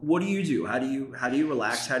 So what do you do? How do you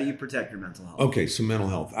relax? How do you protect your mental health? Okay, so mental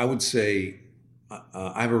health. I would say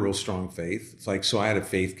I have a real strong faith. It's like, so I had a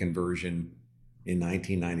faith conversion in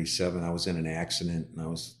 1997. I was in an accident and I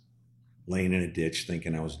was laying in a ditch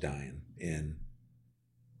thinking I was dying. And,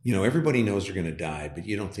 everybody knows they're going to die, but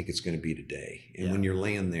you don't think it's going to be today. And when you're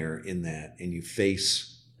laying there in that and you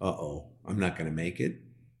face, I'm not going to make it.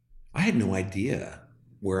 I had no idea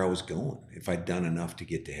where I was going, if I'd done enough to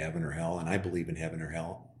get to heaven or hell. And I believe in heaven or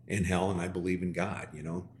hell, and I believe in God.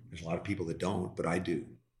 There's a lot of people that don't, but I do.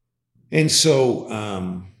 And so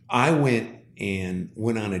I went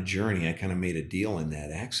on a journey. I kind of made a deal in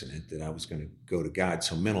that accident that I was going to go to God.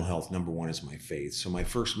 So mental health, number one, is my faith. So my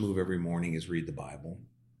first move every morning is read the Bible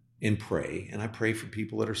and pray. And I pray for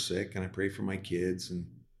people that are sick, and I pray for my kids, and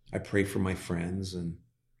I pray for my friends, and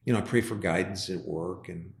I pray for guidance at work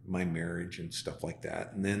and my marriage and stuff like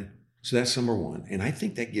that. And then, so that's number one. And I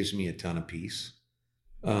think that gives me a ton of peace.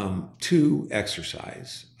 Two,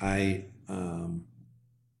 exercise. My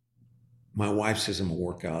wife says I'm a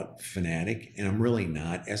workout fanatic, and I'm really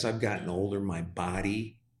not. As I've gotten older, my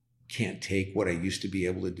body can't take what I used to be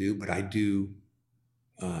able to do, but I do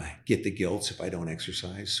get the guilt if I don't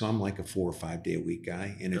exercise. So I'm like a 4 or 5 day a week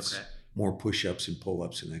guy, and it's more push-ups and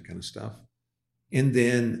pull-ups and that kind of stuff. And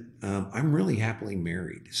then I'm really happily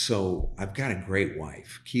married. So I've got a great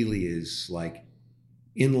wife. Keely is like,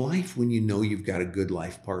 in life, when you've got a good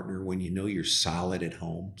life partner, when you're solid at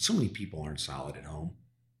home. So many people aren't solid at home.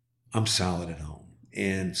 I'm solid at home.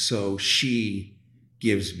 And so she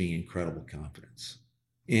gives me incredible confidence.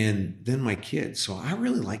 And then my kids. So I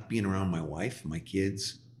really like being around my wife, my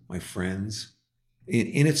kids, my friends.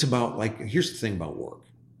 And it's about, like, here's the thing about work.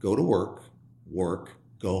 Go to work,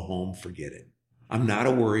 go home, forget it. I'm not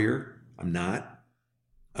a worrier. I'm not.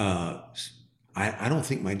 I don't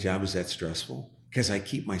think my job is that stressful because I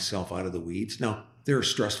keep myself out of the weeds. Now, there are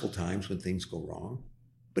stressful times when things go wrong.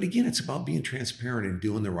 But again, it's about being transparent and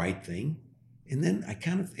doing the right thing. And then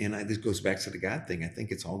this goes back to the God thing. I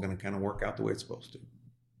think it's all going to kind of work out the way it's supposed to.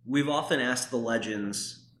 You've often asked the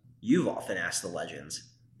legends,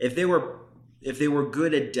 if they were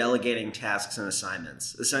good at delegating tasks and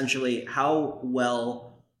assignments. Essentially, how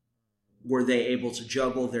well were they able to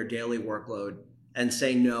juggle their daily workload and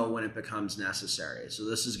say no when it becomes necessary? So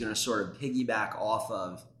this is going to sort of piggyback off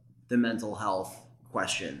of the mental health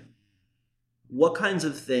question. What kinds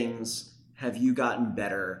of things have you gotten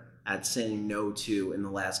better at saying no to in the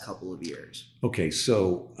last couple of years? Okay,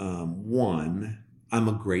 so one, I'm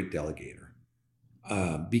a great delegator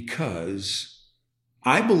because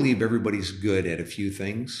I believe everybody's good at a few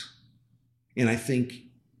things. And I think,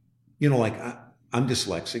 I'm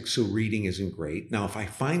dyslexic, so reading isn't great. Now, if I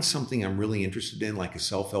find something I'm really interested in, like a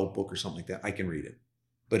self-help book or something like that, I can read it.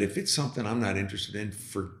 But if it's something I'm not interested in,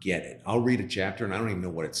 forget it. I'll read a chapter and I don't even know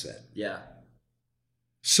what it said. Yeah.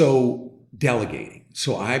 So delegating.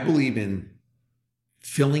 So I believe in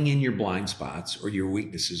filling in your blind spots or your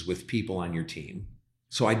weaknesses with people on your team.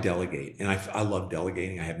 So I delegate, and I love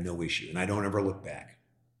delegating. I have no issue, and I don't ever look back.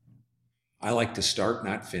 I like to start,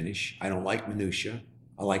 not finish. I don't like minutia.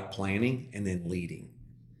 I like planning and then leading.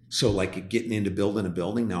 So like getting into building a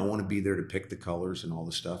building, now I want to be there to pick the colors and all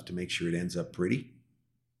the stuff to make sure it ends up pretty.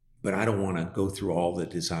 But I don't want to go through all the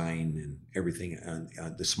design and everything,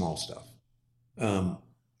 the small stuff.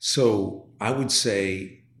 So I would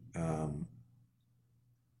say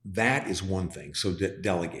that is one thing. So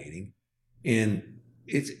delegating, and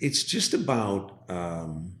it's just about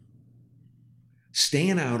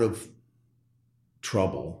staying out of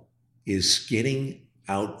trouble. Is getting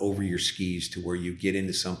out over your skis to where you get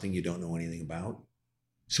into something you don't know anything about.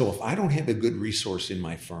 So if I don't have a good resource in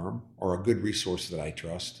my firm or a good resource that I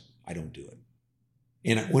trust, I don't do it.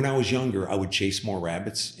 And when I was younger, I would chase more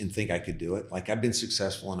rabbits and think I could do it. Like I've been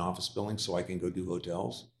successful in office buildings, so I can go do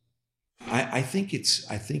hotels. I think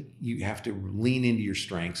you have to lean into your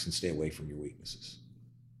strengths and stay away from your weaknesses.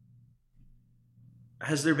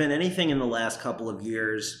 Has there been anything in the last couple of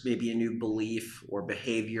years, maybe a new belief or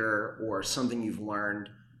behavior or something you've learned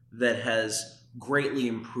that has greatly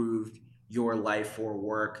improved your life or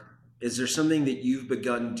work? Is there something that you've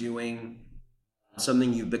begun doing,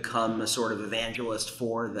 something you've become a sort of evangelist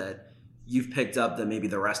for that you've picked up that maybe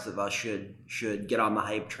the rest of us should get on the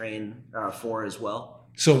hype train for as well?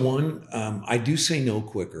 So one, I do say no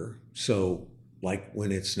quicker. So like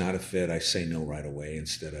when it's not a fit, I say no right away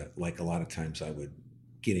instead of like a lot of times I would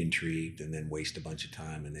get intrigued and then waste a bunch of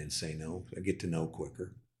time and then say no. I get to know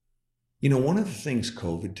quicker. You know, one of the things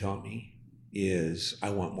COVID taught me is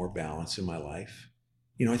I want more balance in my life.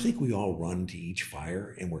 You know, I think we all run to each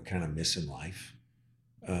fire and we're kind of missing life.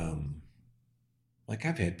 Like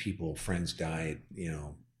I've had friends die, you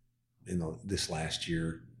know, this last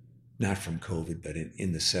year, not from COVID, but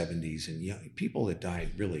in the 70s, and people that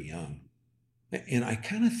died really young. And I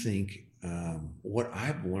kind of think what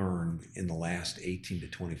I've learned in the last 18 to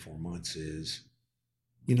 24 months is,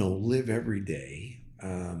 you know, live every day.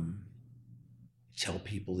 Tell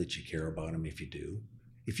people that you care about them if you do.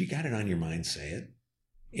 If you got it on your mind, say it.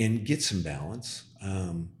 And get some balance.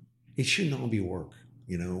 It shouldn't all be work,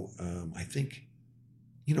 you know. I think,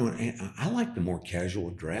 you know, I like the more casual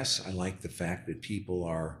dress. I like the fact that people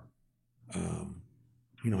are,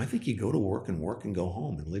 you know, I think you go to work and go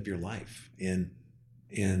home and live your life. And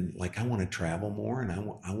like I want to travel more and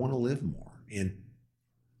I want to live more. And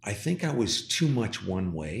I think I was too much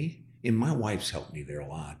one way. And my wife's helped me there a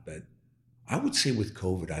lot. But I would say with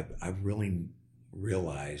COVID, I've really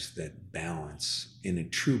realized that balance and a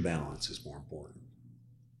true balance is more important.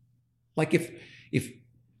 Like if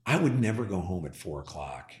I would never go home at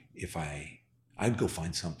 4:00 if I'd go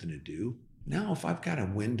find something to do. Now, if I've got a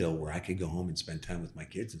window where I could go home and spend time with my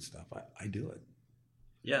kids and stuff, I do it.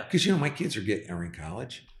 Yeah. Because, you know, my kids are in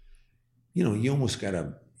college. You know, you almost got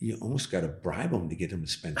to bribe them to get them to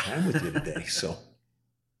spend time with you today. So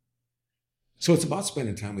it's about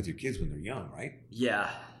spending time with your kids when they're young, right? Yeah.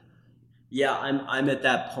 Yeah, I'm at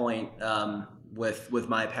that point with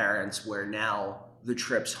my parents where now the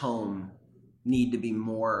trips home need to be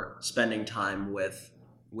more spending time with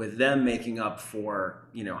them, making up for,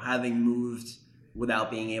 you know, having moved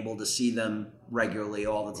without being able to see them regularly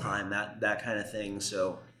all the time, that kind of thing.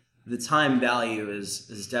 So the time value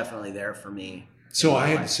is definitely there for me. So I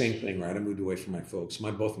had the same thing, right? I moved away from my folks.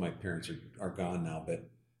 Both of my parents are gone now, but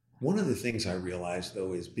one of the things I realized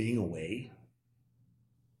though is being away,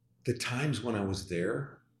 the times when I was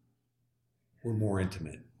there were more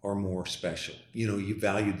intimate or more special. You know, you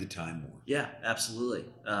valued the time more. Yeah, absolutely.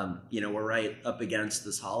 You know, we're right up against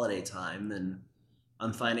this holiday time, and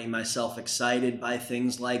I'm finding myself excited by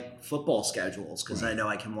things like football schedules because I know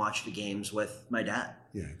I can watch the games with my dad.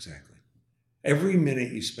 Yeah, exactly. Every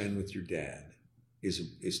minute you spend with your dad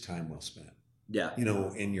is time well spent. Yeah. You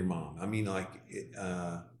know, and your mom. I mean, like,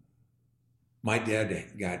 my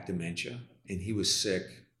dad got dementia and he was sick.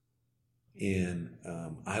 And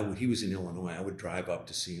he was in Illinois. I would drive up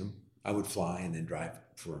to see him. I would fly and then drive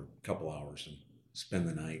for a couple hours and spend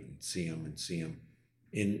the night and see him.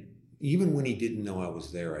 And even when he didn't know I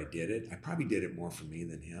was there, I did it. I probably did it more for me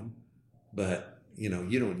than him. But, you know,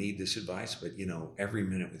 you don't need this advice, but, you know, every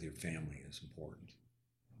minute with your family is important.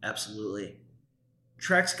 Absolutely.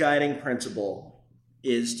 TREC's guiding principle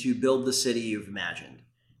is to build the city you've imagined.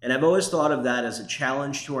 And I've always thought of that as a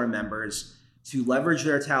challenge to our members to leverage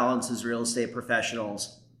their talents as real estate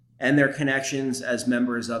professionals and their connections as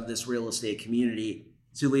members of this real estate community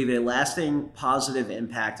to leave a lasting positive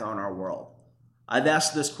impact on our world. I've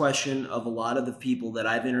asked this question of a lot of the people that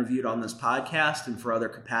I've interviewed on this podcast and for other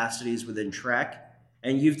capacities within Trek,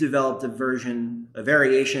 and you've developed a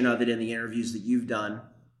variation of it in the interviews that you've done.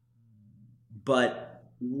 But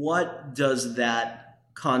what does that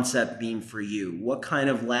concept mean for you? What kind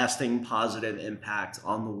of lasting positive impact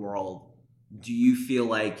on the world do you feel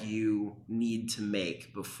like you need to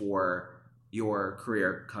make before your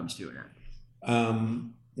career comes to an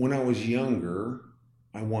end? When I was younger,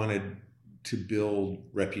 I wanted to build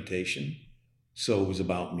reputation. So it was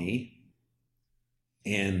about me.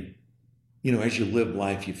 And, as you live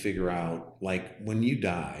life, you figure out, like when you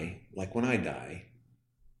die, like when I die,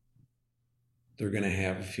 they're going to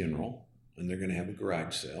have a funeral and they're going to have a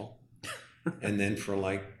garage sale. And then for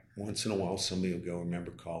like once in a while, somebody will go, remember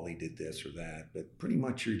Cauley did this or that. But pretty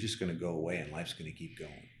much you're just going to go away and life's going to keep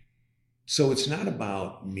going. So it's not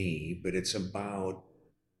about me, but it's about,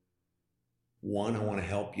 one, I want to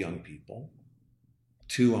help young people.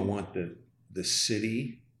 Two, I want the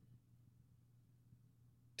city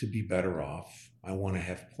to be better off. I want to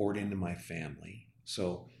have poured into my family.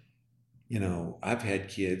 So, I've had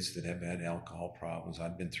kids that have had alcohol problems.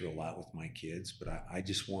 I've been through a lot with my kids, but I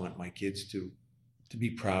just want my kids to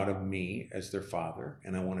be proud of me as their father,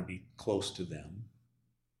 and I want to be close to them.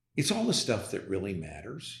 It's all the stuff that really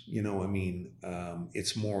matters.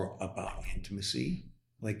 It's more about intimacy.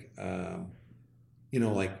 Like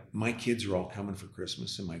my kids are all coming for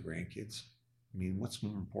Christmas and my grandkids. What's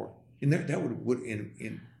more important? And that would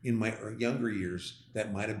in my younger years,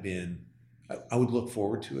 that might have been, I would look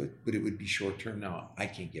forward to it, but it would be short term. Now I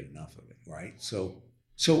can't get enough of it, right? So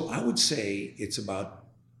I would say it's about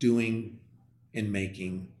doing and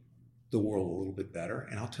making the world a little bit better.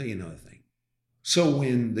 And I'll tell you another thing. So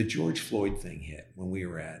when the George Floyd thing hit, when we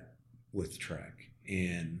were with Trek,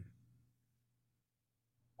 and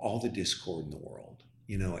all the discord in the world,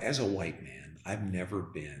 as a white man, I've never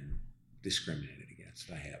been discriminated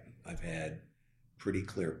against. I haven't. I've had pretty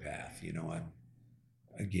clear path.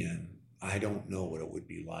 I don't know what it would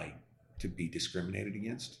be like to be discriminated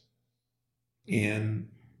against. And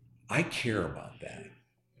I care about that.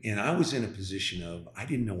 And I was in a position of, I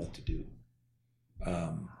didn't know what to do.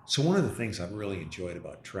 So one of the things I've really enjoyed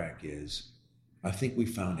about Trek is I think we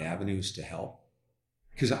found avenues to help.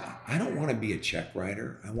 Because I don't want to be a check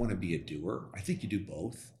writer. I want to be a doer. I think you do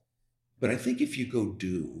both. But I think if you go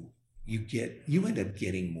do, you end up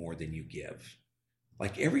getting more than you give.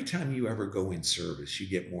 Like every time you ever go in service, you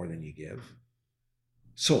get more than you give.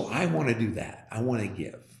 So I want to do that. I want to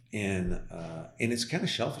give. And it's kind of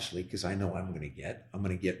selfishly because I know I'm going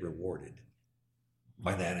to get rewarded.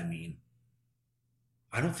 By that,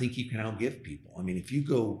 I don't think you can outgive people. If you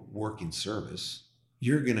go work in service,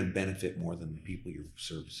 you're going to benefit more than the people you're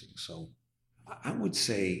servicing. So I would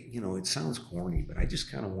say, it sounds corny, but I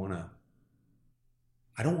just kind of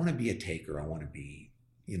I don't want to be a taker. I want to be,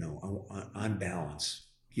 on balance,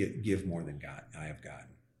 give more than I have gotten.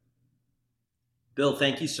 Bill,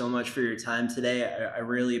 thank you so much for your time today. I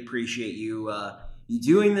really appreciate you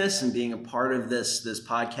doing this and being a part of this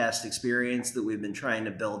podcast experience that we've been trying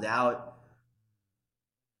to build out.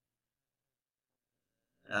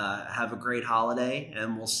 Have a great holiday,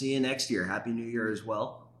 and we'll see you next year. Happy New Year as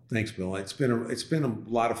well. Thanks, Bill. It's been a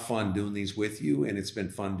lot of fun doing these with you, and it's been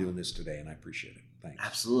fun doing this today, and I appreciate it. Thanks.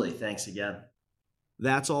 Absolutely. Thanks again.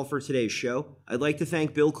 That's all for today's show. I'd like to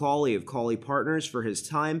thank Bill Cauley of Cauley Partners for his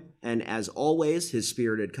time and, as always, his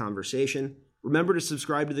spirited conversation. Remember to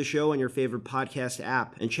subscribe to the show on your favorite podcast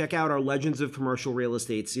app and check out our Legends of Commercial Real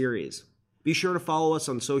Estate series. Be sure to follow us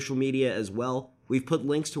on social media as well. We've put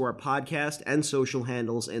links to our podcast and social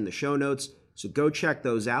handles in the show notes, so go check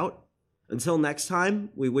those out. Until next time,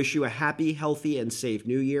 we wish you a happy, healthy, and safe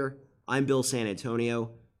New Year. I'm Bill San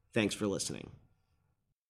Antonio. Thanks for listening.